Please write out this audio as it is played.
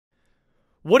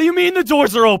What do you mean the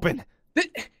doors are open? Those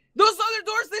other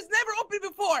doors, they've never opened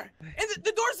before. And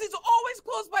the doors is always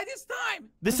closed by this time.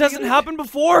 This hasn't happened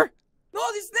before? No,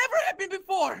 this never happened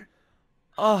before.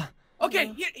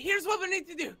 Okay, here's what we need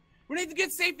to do. We need to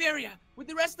get safe area with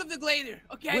the rest of the glader,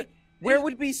 okay? Where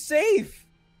would be safe?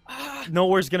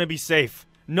 Nowhere's gonna be safe.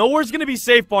 Nowhere's gonna be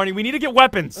safe, Barney. We need to get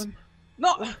weapons.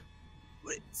 No.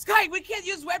 Sky, we can't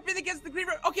use weapon against the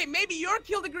Griever. Okay, maybe you're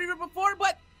killed the Griever before,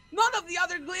 but none of the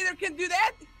other glader can do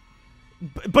that.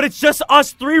 But it's just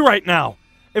us three right now.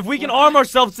 If we can arm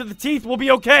ourselves to the teeth, we'll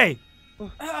be okay.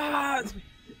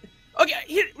 Okay,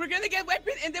 here, we're gonna get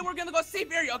weapon, and then we're gonna go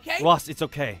safe area, okay? Ross, it's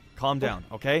okay. Calm down,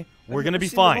 okay? We're gonna be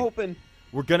fine.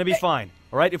 We're gonna be fine.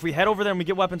 All right? If we head over there and we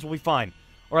get weapons, we'll be fine.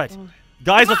 All right.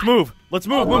 Guys, let's move. Let's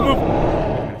move. Move. Wait a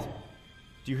minute.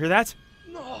 Do you hear that?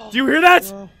 No. Do you hear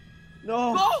that?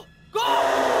 No. Go!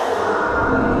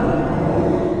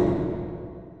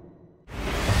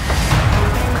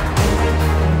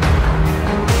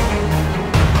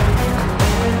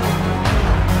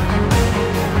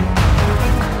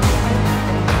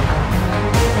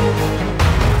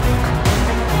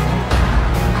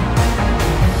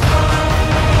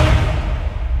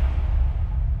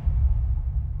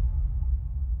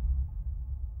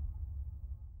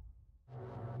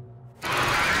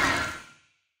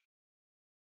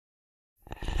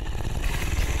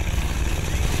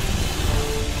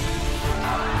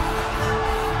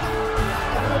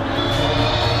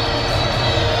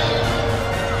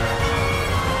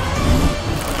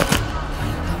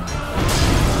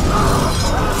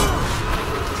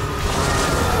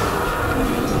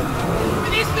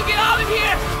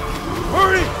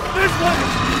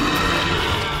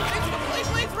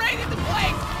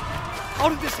 How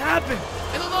did this happen?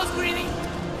 I don't know, Greenie.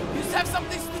 You just have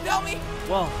something to tell me?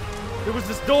 Well, there was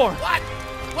this door. What?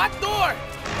 What door?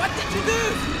 What did you do?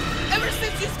 Ever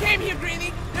since you came here,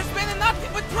 Greenie, there's been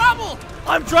nothing but trouble.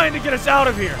 I'm trying to get us out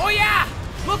of here. Oh yeah?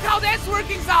 Look how that's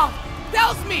working out.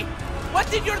 Tells me. What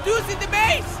did you do in the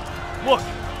base? Look,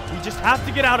 we just have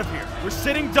to get out of here. We're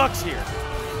sitting ducks here.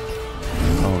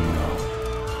 Oh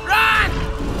no. Run!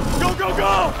 Go, go,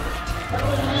 go!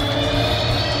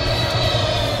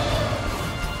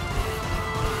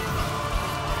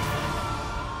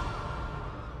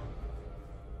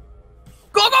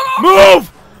 Go, go, go! Move!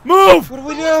 Move! What do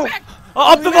we do?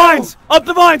 Up the vines! Up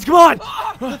the vines! Come on! Go,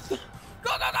 go,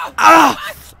 go!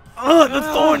 Ah! The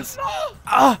thorns! No!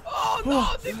 Ah! Oh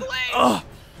no, the blade!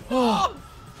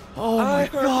 Oh my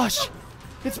gosh!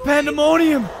 It's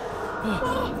pandemonium!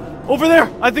 Over there!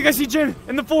 I think I see Jin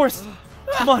in the forest!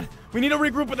 Come on! We need to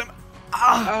regroup with him!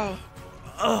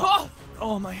 Oh,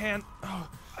 my hand! Oh.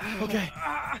 Okay.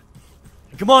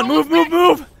 Come on, move, move,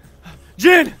 move!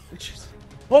 Jin!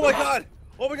 Oh my god!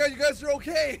 Oh my god, you guys are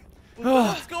okay!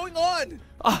 What's going on?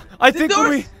 I think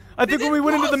when we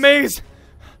went into the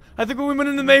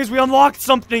maze, we unlocked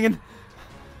something, and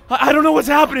I don't know what's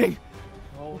happening.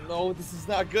 Oh no, this is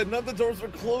not good. None of the doors are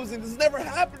closing. This has never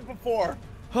happened before.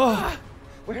 What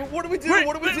do we do?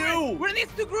 What do we do? We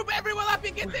need to group everyone up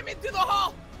and get them into the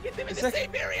hall. Get them in the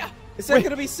safe area. Is that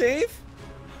gonna be safe?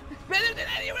 Better than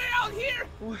anywhere out here.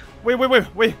 Wait.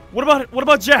 What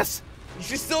about Jess?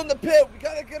 She's still in the pit. We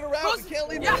gotta get her out. We can't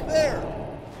leave her there.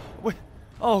 Wait.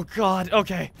 Oh God.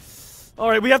 Okay. All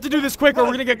right. We have to do this quick, or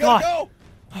we're gonna get caught. Go.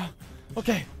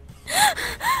 Okay.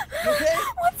 You okay?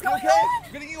 What's going okay? on?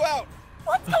 I'm getting you out.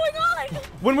 What's going on?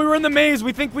 When we were in the maze,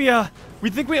 we think we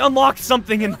unlocked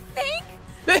something, and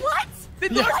Think? What? The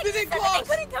doors didn't They close.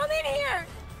 couldn't come in here.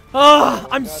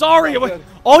 I'm sorry. good.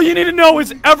 All you need to know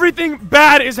is everything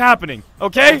bad is happening.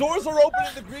 Okay? The doors are open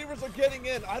and the grievers are getting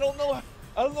in. I don't know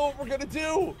what we're gonna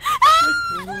do.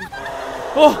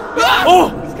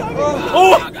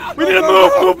 We need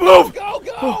to move. Go.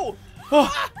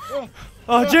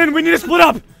 Jin, we need to split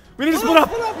up. You go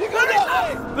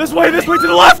that way. This way to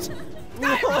the left.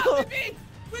 With me.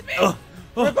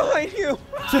 We're behind you.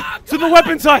 To the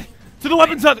weapon side.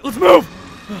 Let's move.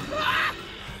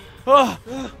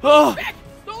 Back.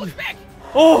 Don't look back.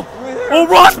 Oh,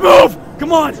 Ross, move.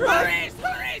 Come on. Hurry.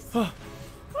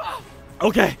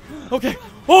 Okay.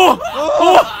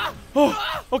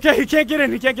 Okay, he can't get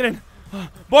in.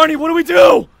 Barney, what do we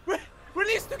do? We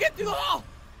need to get to the hall.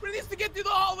 We need to get to the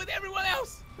hall with everyone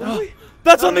else.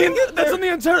 That's on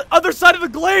the entire other side of the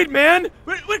glade, man.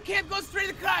 We can't go straight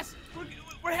across.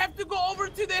 We have to go over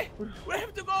to the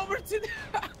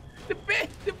the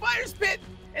fire pit,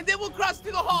 and then we'll cross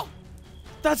to the hall.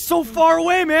 That's so far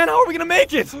away, man. How are we gonna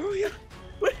make it?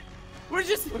 We're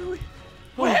just we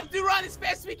have to run as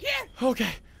fast as we can. Okay.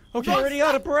 I'm already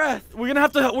out of breath. We're gonna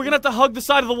have to hug the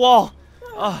side of the wall.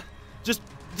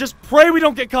 Just pray we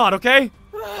don't get caught, okay?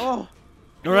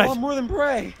 All right. I want more than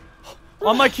pray.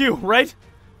 On my cue, right?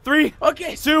 3,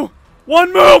 Okay. 2,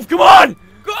 1, move! Come on!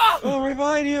 Go! Oh, right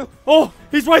behind you. Oh,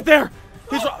 he's right there.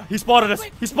 He spotted us.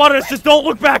 He spotted us. Just don't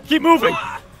look back. Keep moving.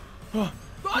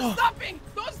 Don't stop me!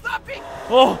 Don't stop me!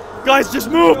 Oh, guys, just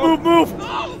move, move.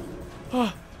 No!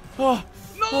 Oh,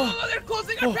 No, they're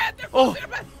closing our path! They're closing our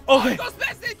path! okay. Go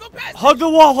past it! Go past it! hug the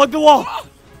wall. Oh,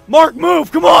 Mark,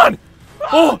 move. Come on.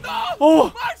 no!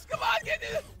 Oh. Marks, come on! Get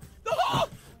in the hole!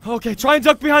 Okay, try and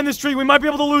duck behind this tree. We might be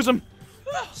able to lose him.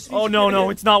 Oh, no,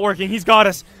 it's not working. He's got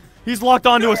us. He's locked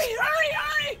onto us.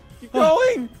 Hurry! Keep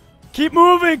going. Keep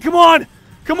moving. Come on,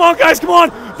 guys. Come on.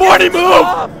 Barney,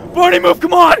 move. Barney, move.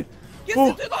 Come on. Get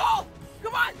into the hole!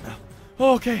 Come on!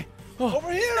 Okay.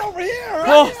 Over here.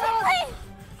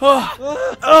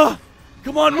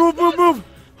 Come on, move.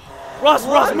 Ross,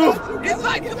 move.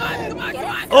 Inside! Come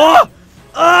on! Oh!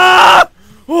 Ah!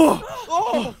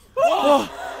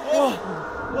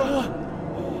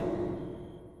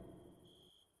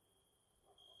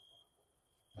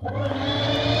 Okay,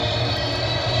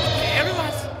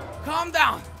 everyone, calm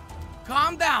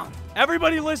down.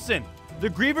 Everybody listen. The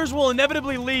Grievers will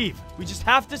inevitably leave. We just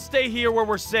have to stay here where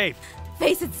we're safe.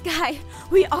 Face it, Sky.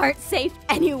 We aren't safe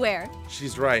anywhere.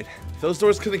 She's right. If those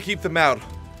doors couldn't keep them out,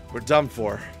 we're done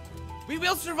for. We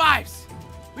will survive.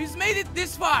 We've made it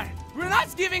this far. We're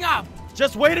not giving up.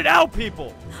 Just wait it out,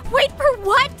 people. Wait for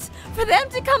what? For them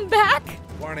to come back?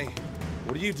 Barney,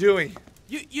 what are you doing?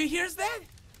 You hears that?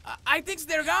 I think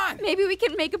they're gone. Maybe we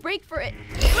can make a break for it.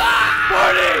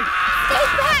 Barney! Stay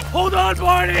back! Hold on,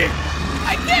 Barney!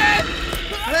 I can't!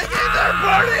 Hang in there,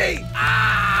 Barney!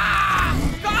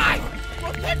 Guys!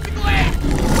 Protect the glade!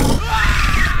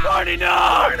 Barney,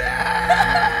 no!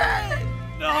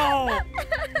 No!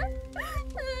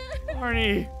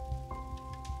 Barney!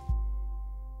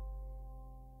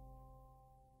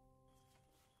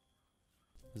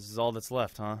 This is all that's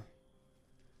left, huh?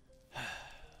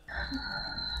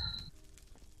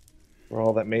 We're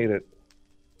all that made it.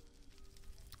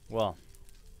 Well,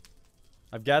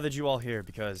 I've gathered you all here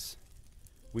because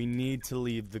we need to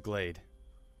leave the glade.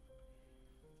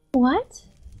 What?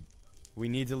 We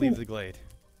need to leave the glade.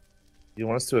 You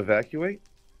want us to evacuate?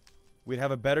 We'd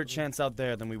have a better chance out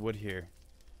there than we would here.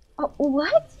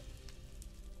 What?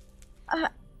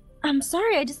 I'm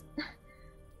sorry,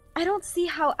 I don't see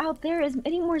how out there is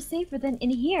any more safer than in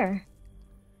here.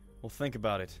 Well, think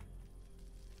about it.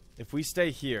 If we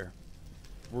stay here,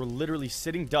 we're literally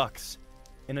sitting ducks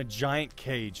in a giant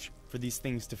cage for these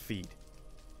things to feed.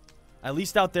 At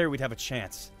least out there we'd have a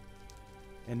chance.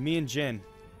 And me and Jin,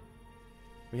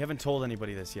 we haven't told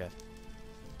anybody this yet,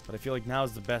 but I feel like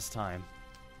now's the best time.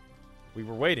 We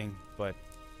were waiting, but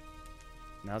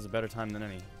now's a better time than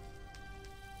any.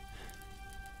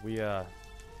 We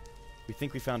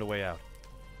think we found a way out.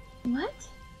 What?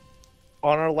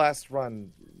 On our last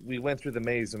run, we went through the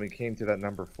maze and we came to that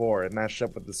number 4. It matched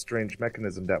up with the strange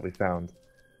mechanism that we found.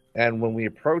 And when we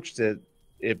approached it,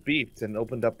 it beeped and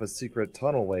opened up a secret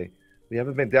tunnelway. We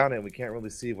haven't been down it and we can't really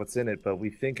see what's in it, but we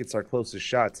think it's our closest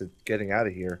shot to getting out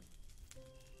of here.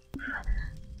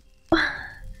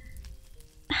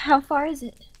 How far is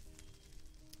it?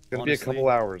 It's gonna be a couple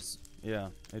hours. Yeah,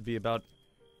 it'd be about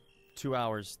 2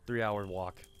 hours, 3-hour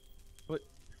walk. But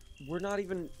we're not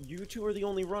even... You two are the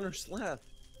only runners left.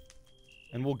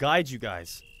 And we'll guide you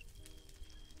guys.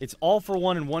 It's all for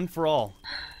one and one for all.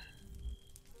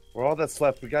 We're all that's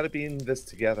left. We gotta be in this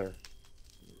together.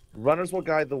 Runners will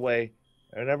guide the way,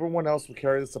 and everyone else will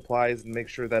carry the supplies and make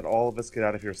sure that all of us get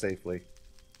out of here safely.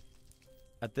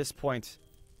 At this point,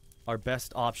 our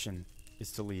best option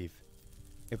is to leave.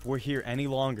 If we're here any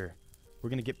longer, we're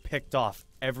gonna get picked off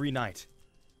every night.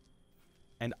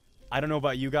 And I don't know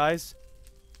about you guys,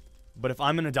 but if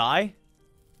I'm gonna die,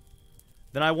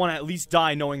 then I want to at least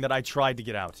die knowing that I tried to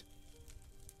get out.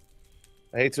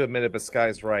 I hate to admit it, but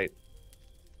Sky's right.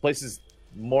 The place is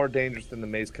more dangerous than the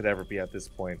maze could ever be at this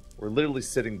point. We're literally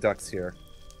sitting ducks here.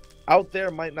 Out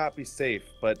there might not be safe,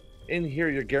 but in here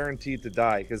you're guaranteed to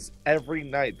die, because every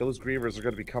night those grievers are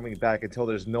going to be coming back until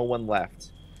there's no one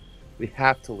left. We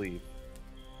have to leave.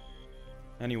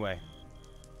 Anyway,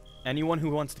 anyone who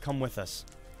wants to come with us,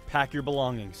 pack your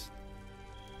belongings,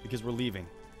 because we're leaving.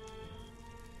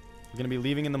 We're gonna be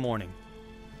leaving in the morning.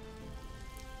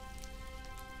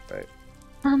 Right.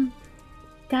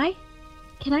 Guy?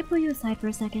 Can I pull you aside for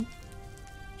a second?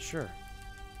 Sure.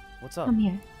 What's up? Come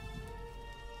here.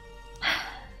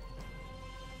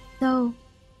 So,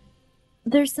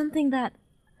 there's something that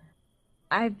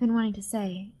I've been wanting to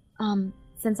say,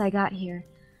 since I got here.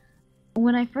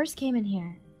 When I first came in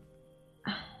here,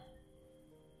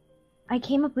 I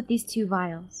came up with these 2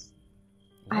 vials.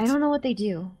 What? I don't know what they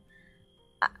do,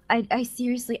 I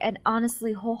seriously and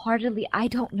honestly, wholeheartedly, I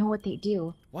don't know what they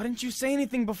do. Why didn't you say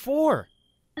anything before?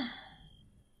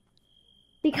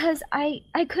 Because I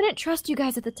couldn't trust you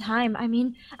guys at the time. I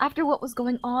mean, after what was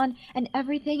going on and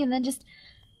everything, and then just...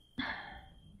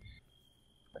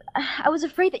 I was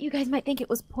afraid that you guys might think it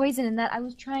was poison and that I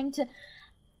was trying to...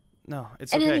 No,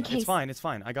 it's In okay. any case... It's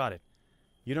fine. I got it.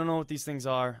 You don't know what these things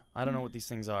are. I don't know what these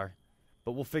things are.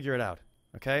 But we'll figure it out,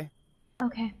 okay?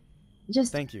 Okay.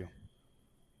 Just... Thank you.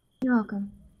 You're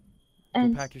welcome. Go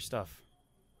And... pack your stuff.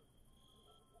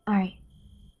 Alright.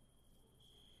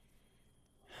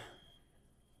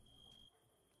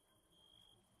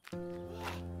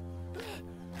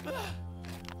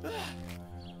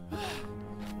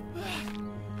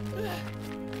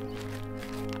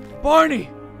 Barney!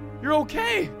 You're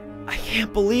okay! I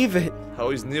can't believe it. I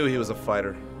always knew he was a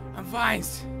fighter. I'm fine.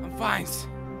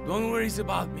 Don't worry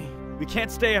about me. We can't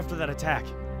stay after that attack.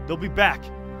 They'll be back.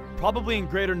 Probably in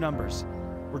greater numbers.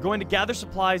 We're going to gather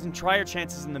supplies and try our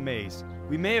chances in the maze.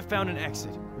 We may have found an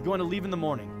exit. We're going to leave in the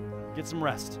morning. Get some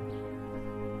rest.